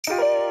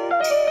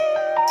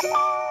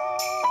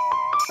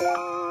Hello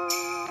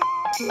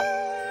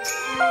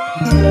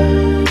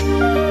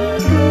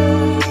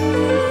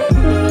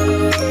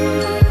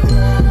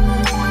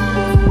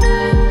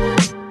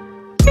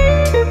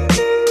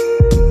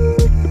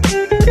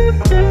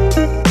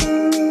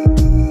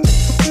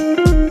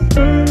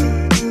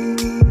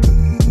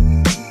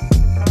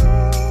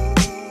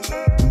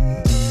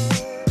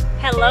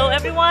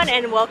everyone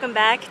and welcome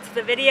back to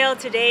the video.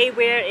 Today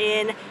we're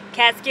in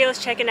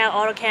Catskills checking out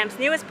Autocamp's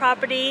newest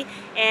property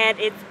and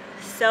it's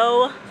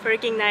so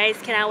freaking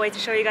nice. Cannot wait to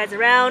show you guys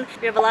around.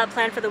 We have a lot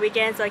planned for the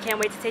weekend, so I can't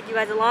wait to take you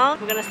guys along.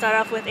 We're gonna start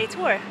off with a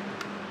tour.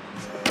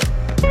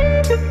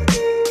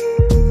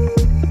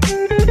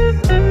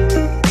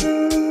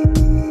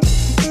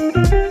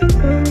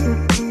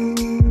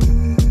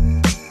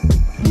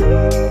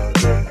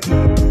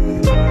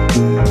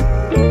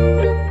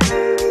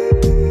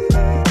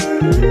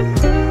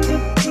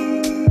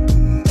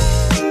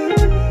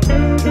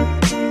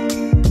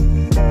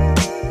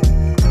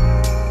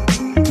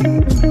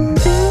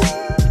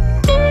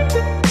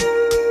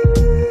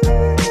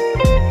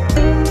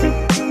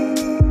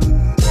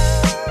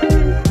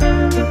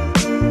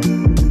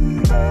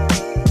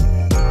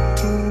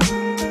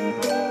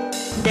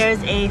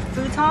 There's a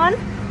futon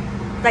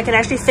that can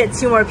actually fit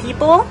 2 more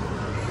people.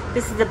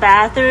 This is the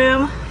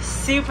bathroom,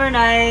 super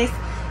nice.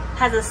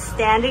 Has a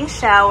standing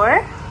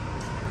shower.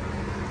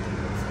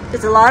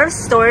 There's a lot of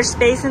storage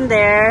space in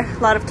there, a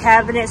lot of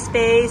cabinet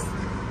space.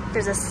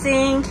 There's a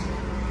sink,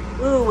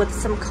 ooh, with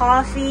some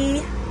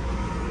coffee.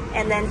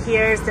 And then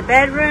here's the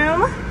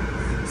bedroom,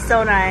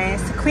 so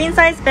nice. Queen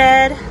size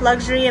bed,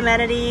 luxury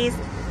amenities,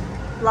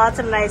 lots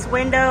of nice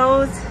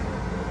windows,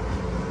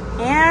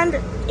 and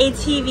a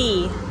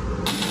TV.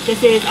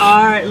 This is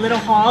our little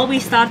haul. We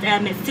stopped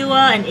at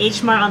Mitsuwa and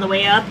H Mart on the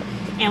way up,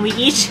 and we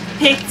each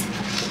picked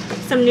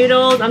some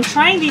noodles. I'm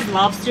trying these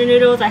lobster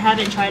noodles. I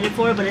haven't tried it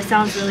before, but it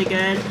sounds really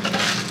good.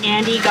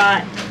 Andy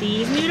got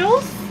these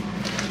noodles.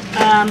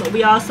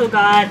 We also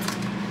got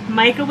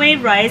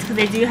microwave rice, because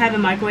they do have a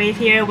microwave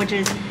here, which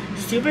is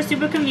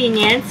super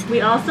convenient.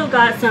 We also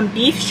got some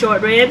beef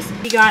short ribs.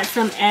 We got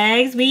some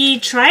eggs. We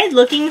tried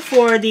looking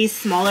for these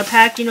smaller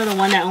pack, you know, the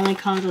one that only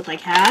comes with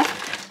like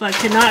half, but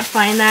could not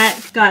find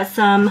that. Got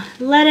some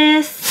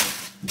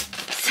lettuce,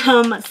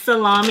 some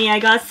salami. I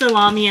got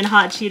salami and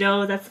hot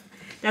Cheetos.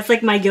 That's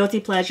like my guilty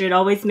pleasure. It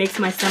always makes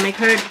my stomach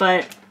hurt,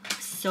 but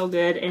so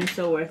good and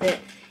so worth it.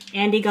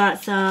 Andy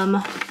got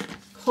some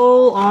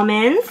whole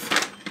almonds,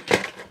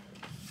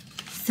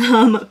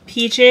 some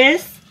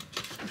peaches.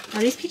 Are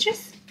these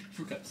peaches?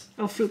 Fruit cups.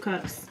 Oh, fruit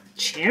cups.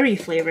 Cherry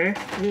flavor.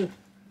 Ooh.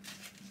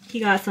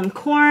 He got some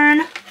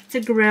corn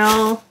to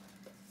grill,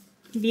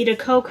 Vita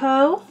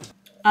Coco,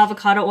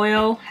 avocado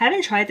oil.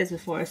 Haven't tried this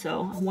before,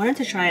 so I wanted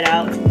to try it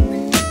out.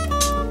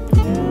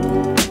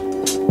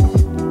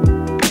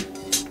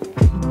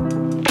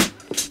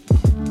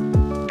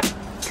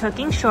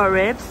 Cooking short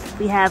ribs.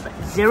 We have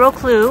zero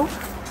clue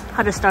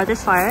how to start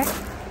this fire.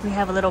 We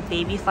have a little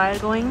baby fire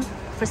going.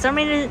 For some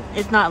reason,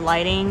 it's not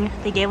lighting.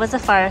 They gave us a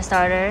fire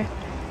starter,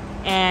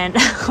 and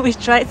we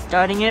tried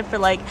starting it for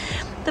like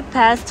the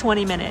past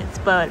 20 minutes,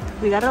 but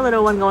we got a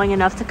little one going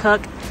enough to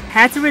cook.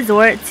 Had to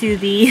resort to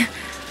the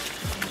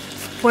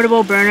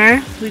portable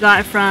burner we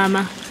got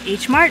from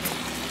H Mart.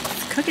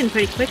 It's cooking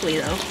pretty quickly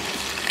though.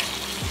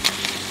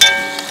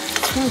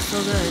 Oh,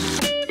 so good.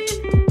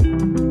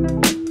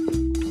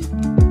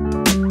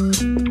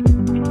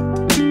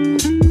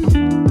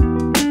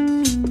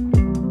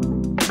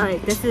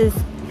 Alright, this is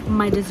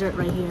my dessert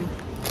right here.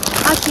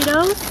 Hot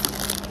Cheetos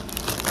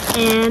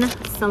and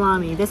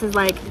salami. This is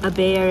like a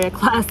Bay Area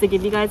classic.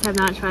 If you guys have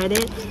not tried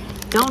it,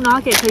 don't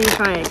knock it till you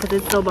try it, because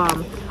it's so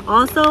bomb.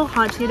 Also,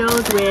 hot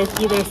Cheetos with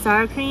either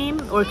sour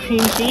cream or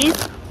cream cheese.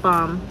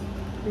 Bomb.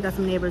 We got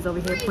some neighbors over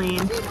here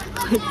playing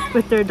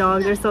with their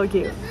dog. They're so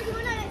cute.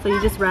 So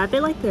you just wrap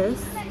it like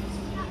this.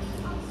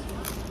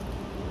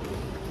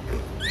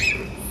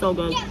 So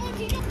good.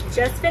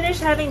 Just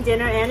finished having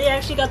dinner. Andy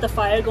actually got the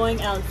fire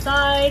going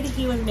outside.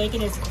 He was making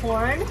his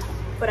corn,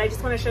 but I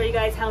just want to show you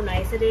guys how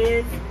nice it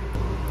is.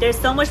 There's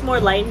so much more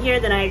light in here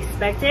than I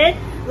expected.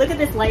 Look at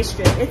this light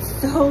strip. It's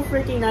so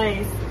freaking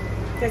nice.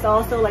 There's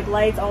also like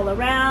lights all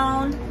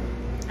around.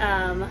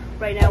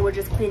 Right now we're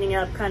just cleaning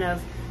up, kind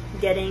of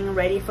getting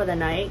ready for the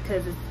night,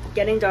 because it's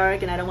getting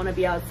dark and I don't want to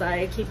be outside.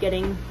 I keep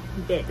getting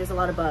bit. There's a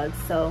lot of bugs.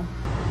 So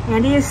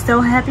Andy is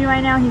so happy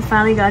right now. He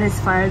finally got his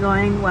fire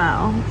going.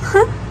 Wow.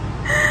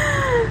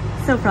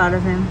 So proud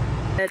of him.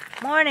 Good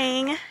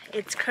morning.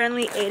 It's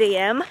currently 8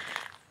 a.m.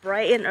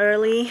 bright and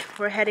early.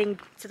 We're heading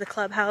to the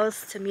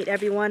clubhouse to meet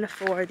everyone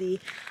for the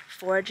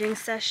foraging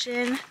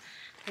session.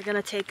 They're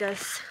gonna take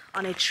us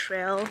on a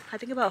trail, I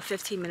think about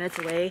 15 minutes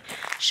away,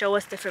 show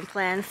us different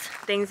plants,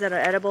 things that are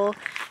edible,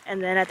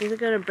 and then I think they're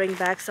gonna bring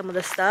back some of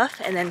the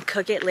stuff and then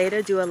cook it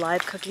later, do a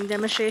live cooking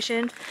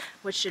demonstration,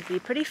 which should be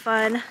pretty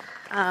fun.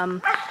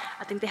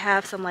 I think they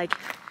have some like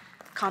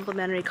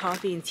complimentary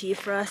coffee and tea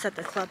for us at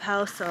the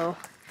clubhouse, so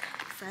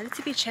excited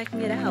to be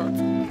checking it out.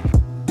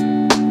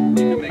 You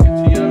can make a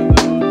tea out of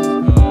those.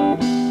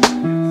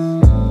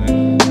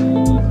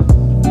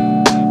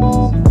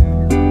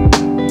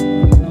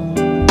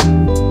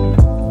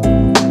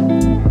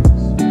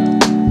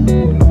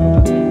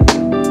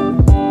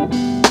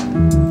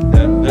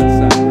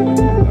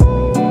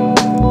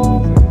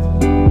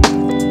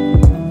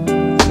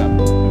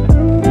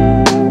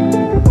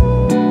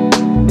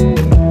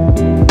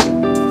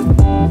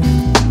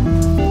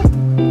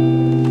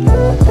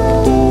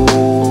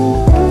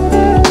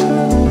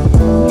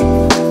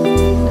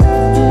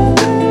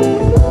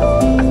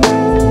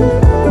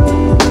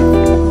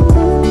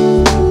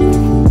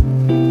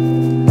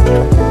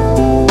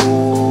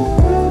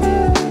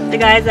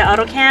 guys at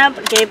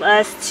autocamp gave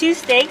us 2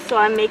 steaks, so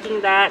I'm making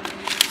that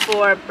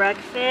for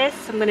breakfast.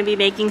 I'm gonna be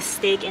making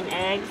steak and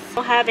eggs. I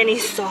don't have any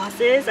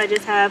sauces, I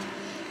just have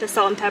the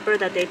salt and pepper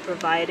that they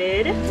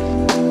provided.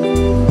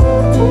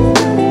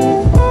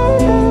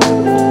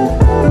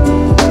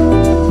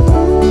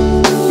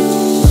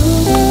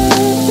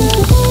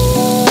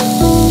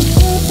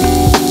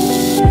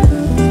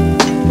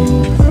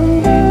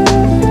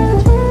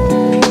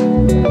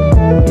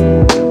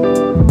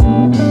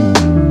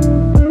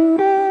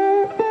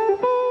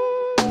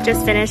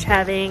 Just finished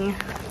having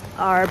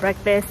our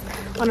breakfast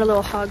on a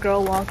little hot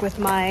girl walk with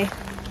my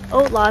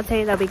oat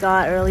latte that we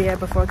got earlier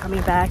before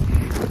coming back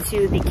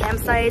to the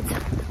campsite.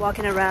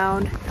 Walking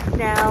around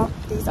now.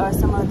 These are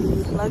some of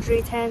the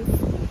luxury tents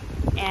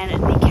and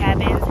the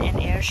cabins and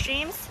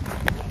Airstreams.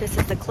 This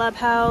is the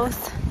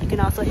clubhouse. You can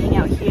also hang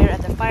out here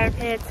at the fire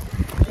pit.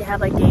 They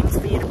have like games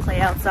for you to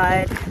play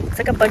outside. It's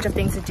like a bunch of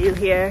things to do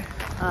here.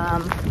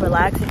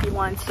 Relax if you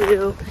want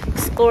to,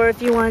 explore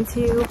if you want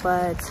to,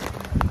 but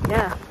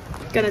yeah.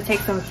 Gonna take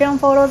some film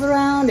photos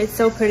around. It's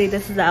so pretty.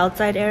 This is the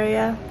outside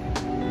area.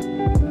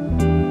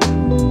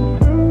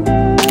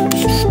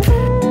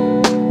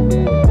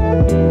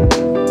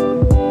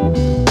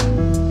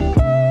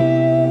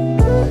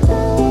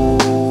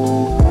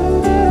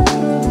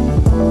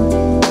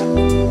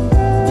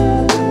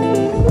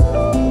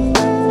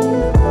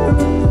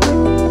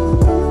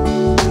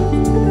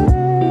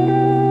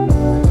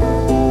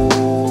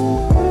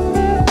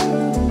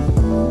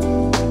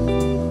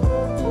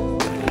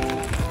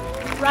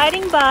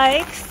 Riding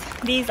bikes,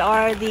 these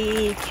are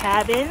the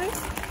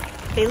cabins.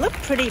 They look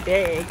pretty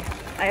big.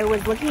 I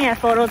was looking at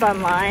photos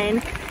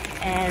online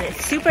and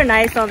it's super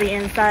nice on the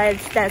inside.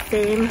 It's that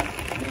same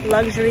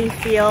luxury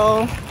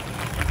feel.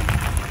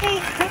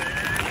 Hey.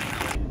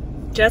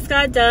 Just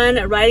got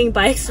done riding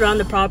bikes around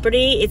the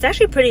property. It's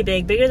actually pretty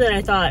big, bigger than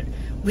I thought.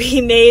 We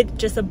made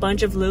just a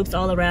bunch of loops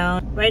all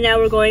around. Right now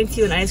we're going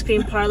to an ice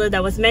cream parlor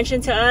that was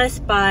mentioned to us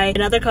by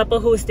another couple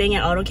who was staying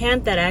at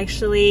autocamp that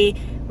actually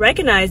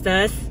recognized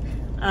us.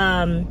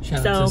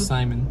 Shout out to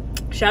Simon.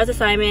 Shout out to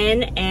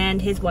Simon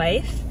and his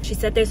wife. She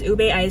said there's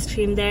ube ice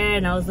cream there,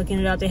 and I was looking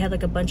it up. They had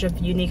like a bunch of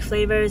unique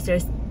flavors.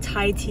 There's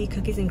Thai tea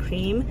cookies and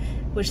cream,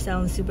 which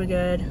sounds super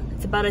good.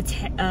 It's about a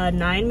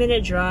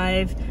 9-minute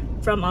drive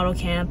from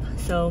autocamp,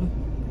 so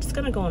I'm just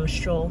gonna go on a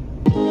stroll.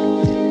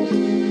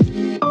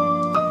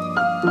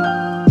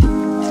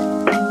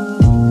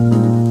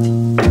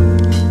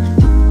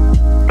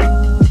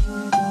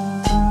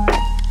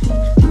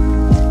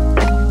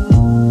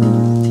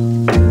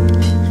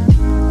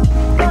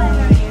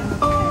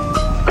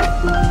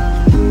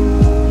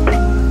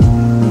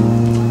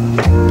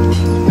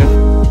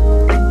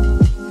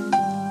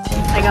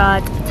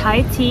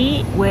 Thai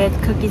tea with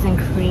cookies and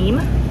cream.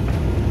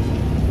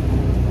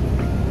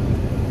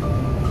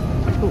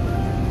 Ooh.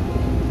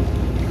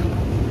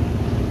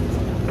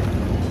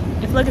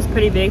 It looks like it's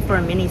pretty big for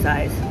a mini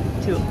size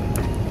too.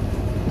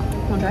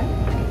 Wanna try?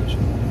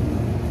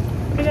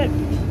 Pretty good.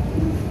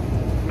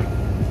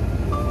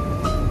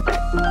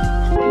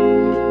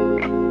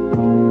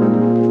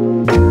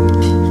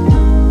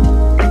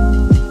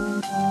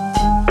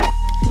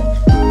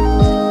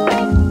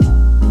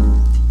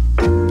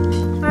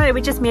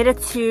 We just made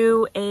it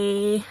to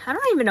a, I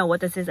don't even know what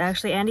this is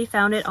actually. Andy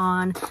found it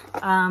on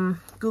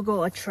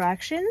Google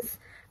Attractions,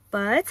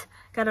 but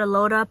gotta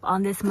load up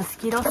on this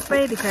mosquito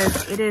spray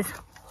because it is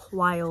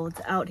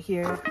wild out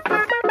here.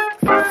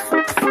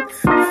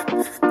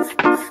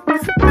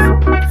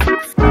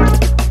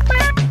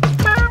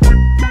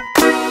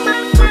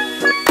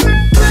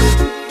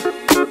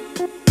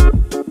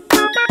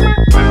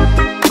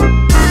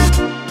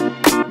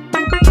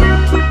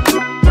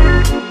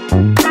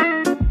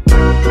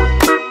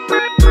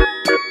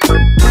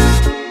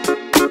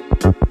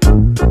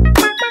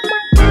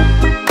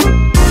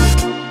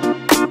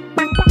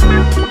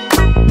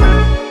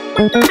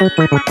 So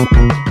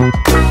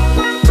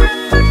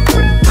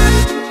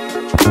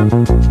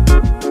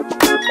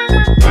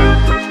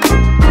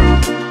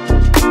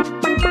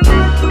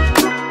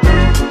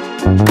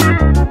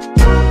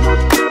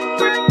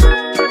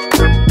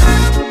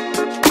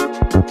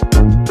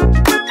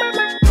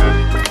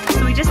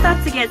we just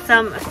stopped to get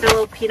some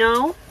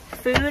Filipino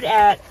food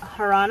at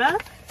Harana.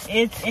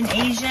 It's an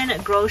Asian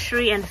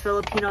grocery and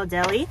Filipino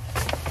deli.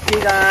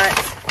 We got,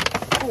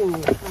 oh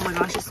my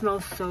gosh, it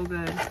smells so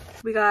good.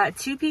 We got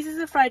 2 pieces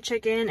of fried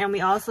chicken and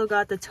we also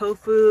got the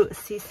tofu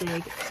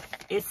sisig.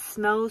 It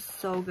smells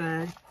so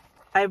good.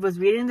 I was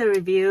reading the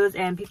reviews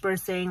and people are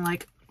saying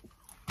like,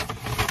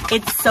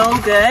 it's so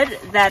good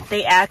that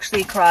they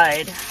actually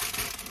cried.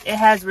 It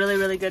has really,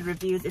 really good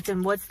reviews. It's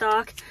in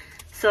Woodstock.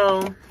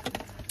 So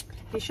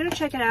be sure to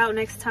check it out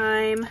next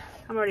time.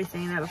 I'm already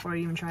saying that before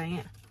even trying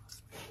it.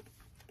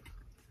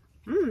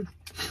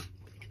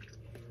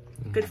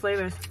 Good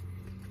flavors.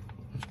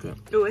 That's good.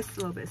 Oh, it's a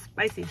little bit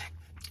spicy.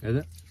 Is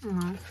it?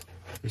 Mm-hmm.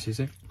 Is he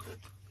sick?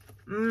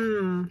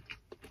 Oh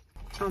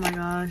my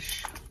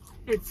gosh.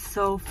 It's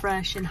so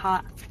fresh and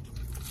hot.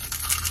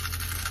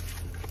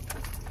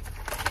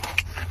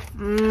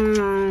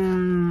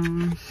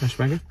 That's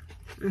very good.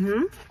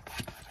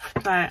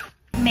 But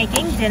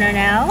making dinner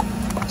now.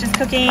 Just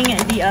cooking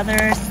the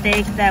other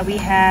steak that we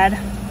had.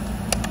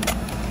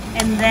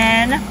 And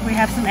then we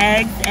have some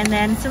eggs and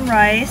then some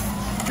rice.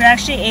 We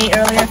actually ate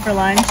earlier for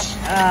lunch,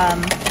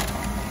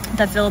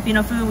 the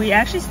Filipino food. We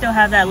actually still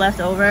have that left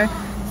over.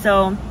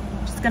 So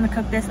I'm just gonna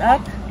cook this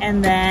up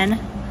and then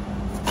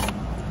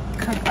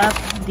cook up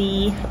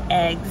the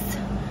eggs.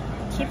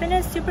 Keeping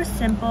it super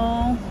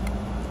simple.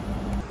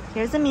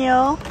 Here's the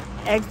meal.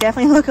 Eggs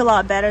definitely look a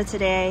lot better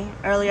today.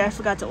 Earlier I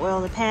forgot to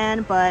oil the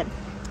pan, but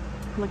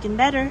looking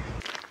better.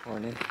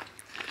 Morning.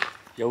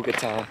 Yoga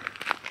time.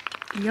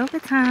 Yoga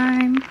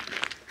time.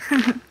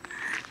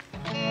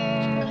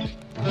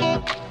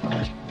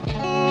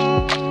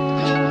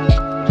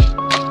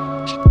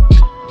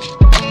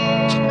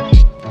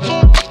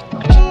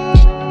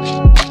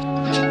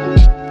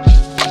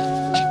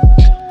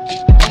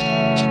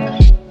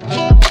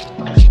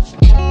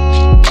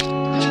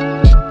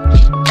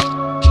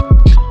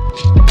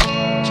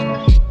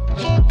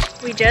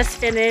 We just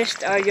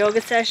finished our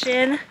yoga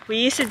session. We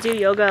used to do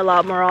yoga a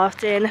lot more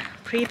often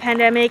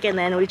pre-pandemic, and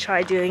then we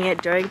tried doing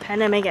it during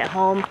pandemic at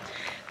home,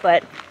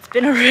 but it's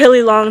been a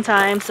really long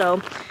time, so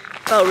it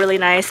felt really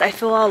nice. I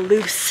feel all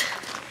loose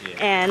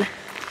and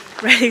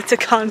ready to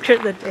conquer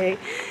the day.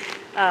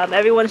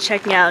 Everyone's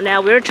checking out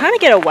now. We were trying to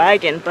get a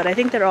wagon, but I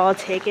think they're all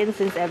taken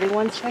since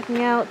everyone's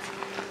checking out.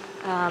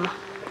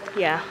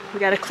 Yeah, we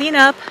gotta clean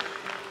up,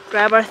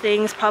 grab our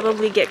things,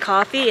 probably get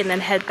coffee, and then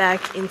head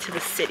back into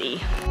the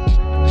city.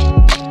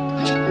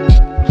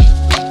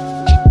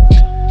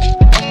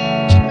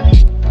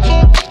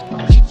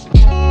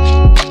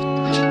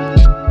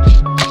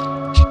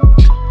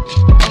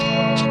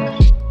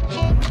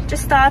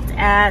 Stopped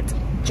at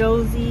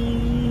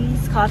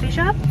Josie's coffee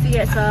shop to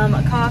get some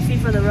coffee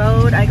for the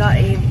road. I got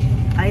a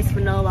iced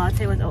vanilla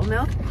latte with oat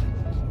milk.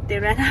 They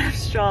ran out of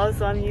straws,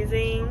 so I'm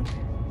using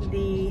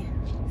the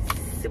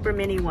super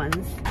mini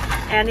ones.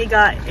 And he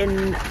got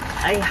in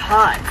a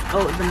hot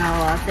oat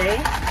vanilla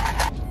latte.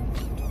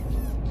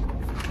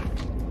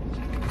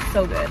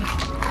 So good.